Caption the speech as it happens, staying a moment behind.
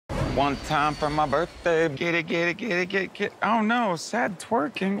One time for my birthday. Get it, get it, get it, get it, get it. Oh no, sad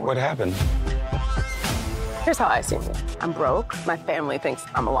twerking. What happened? Here's how I see me. I'm broke. My family thinks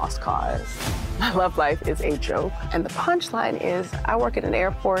I'm a lost cause. My love life is a joke. And the punchline is I work at an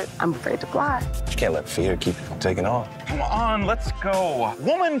airport. I'm afraid to fly. You can't let fear keep you from taking off. Come on, let's go.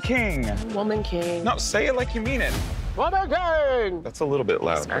 Woman king. Woman king. No, say it like you mean it. Woman king. That's a little bit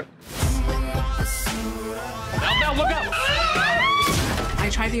loud. Sorry. Now, look out. I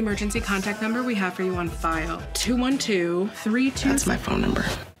tried the emergency contact number we have for you on file. 212-32. That's my phone number.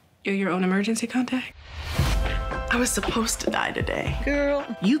 You're your own emergency contact? I was supposed to die today. Girl,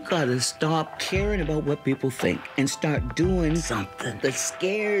 you gotta stop caring about what people think and start doing something that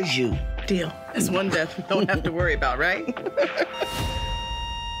scares you. Deal. It's one death we don't have to worry about, right?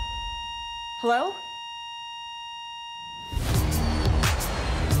 Hello?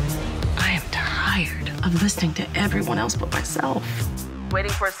 I am tired of listening to everyone else but myself.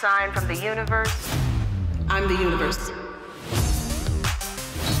 Waiting for a sign from the universe. I'm the universe.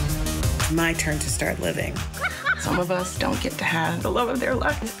 My turn to start living. Some of us don't get to have the love of their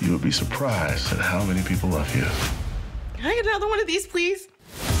life. You would be surprised at how many people love you. Can I get another one of these, please?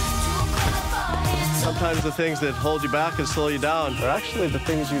 Sometimes the things that hold you back and slow you down are actually the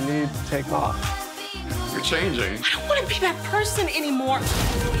things you need to take off. You're changing. I don't want to be that person anymore.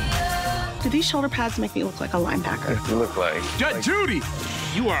 Do these shoulder pads make me look like a linebacker? You look like... Judy!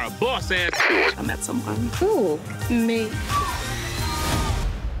 You are a boss-ass. I met someone. Who? Me.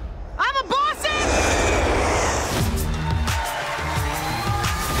 I'm a boss-ass!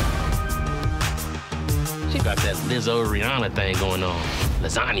 She got that Lizzo Rihanna thing going on.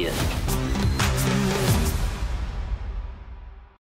 Lasagna.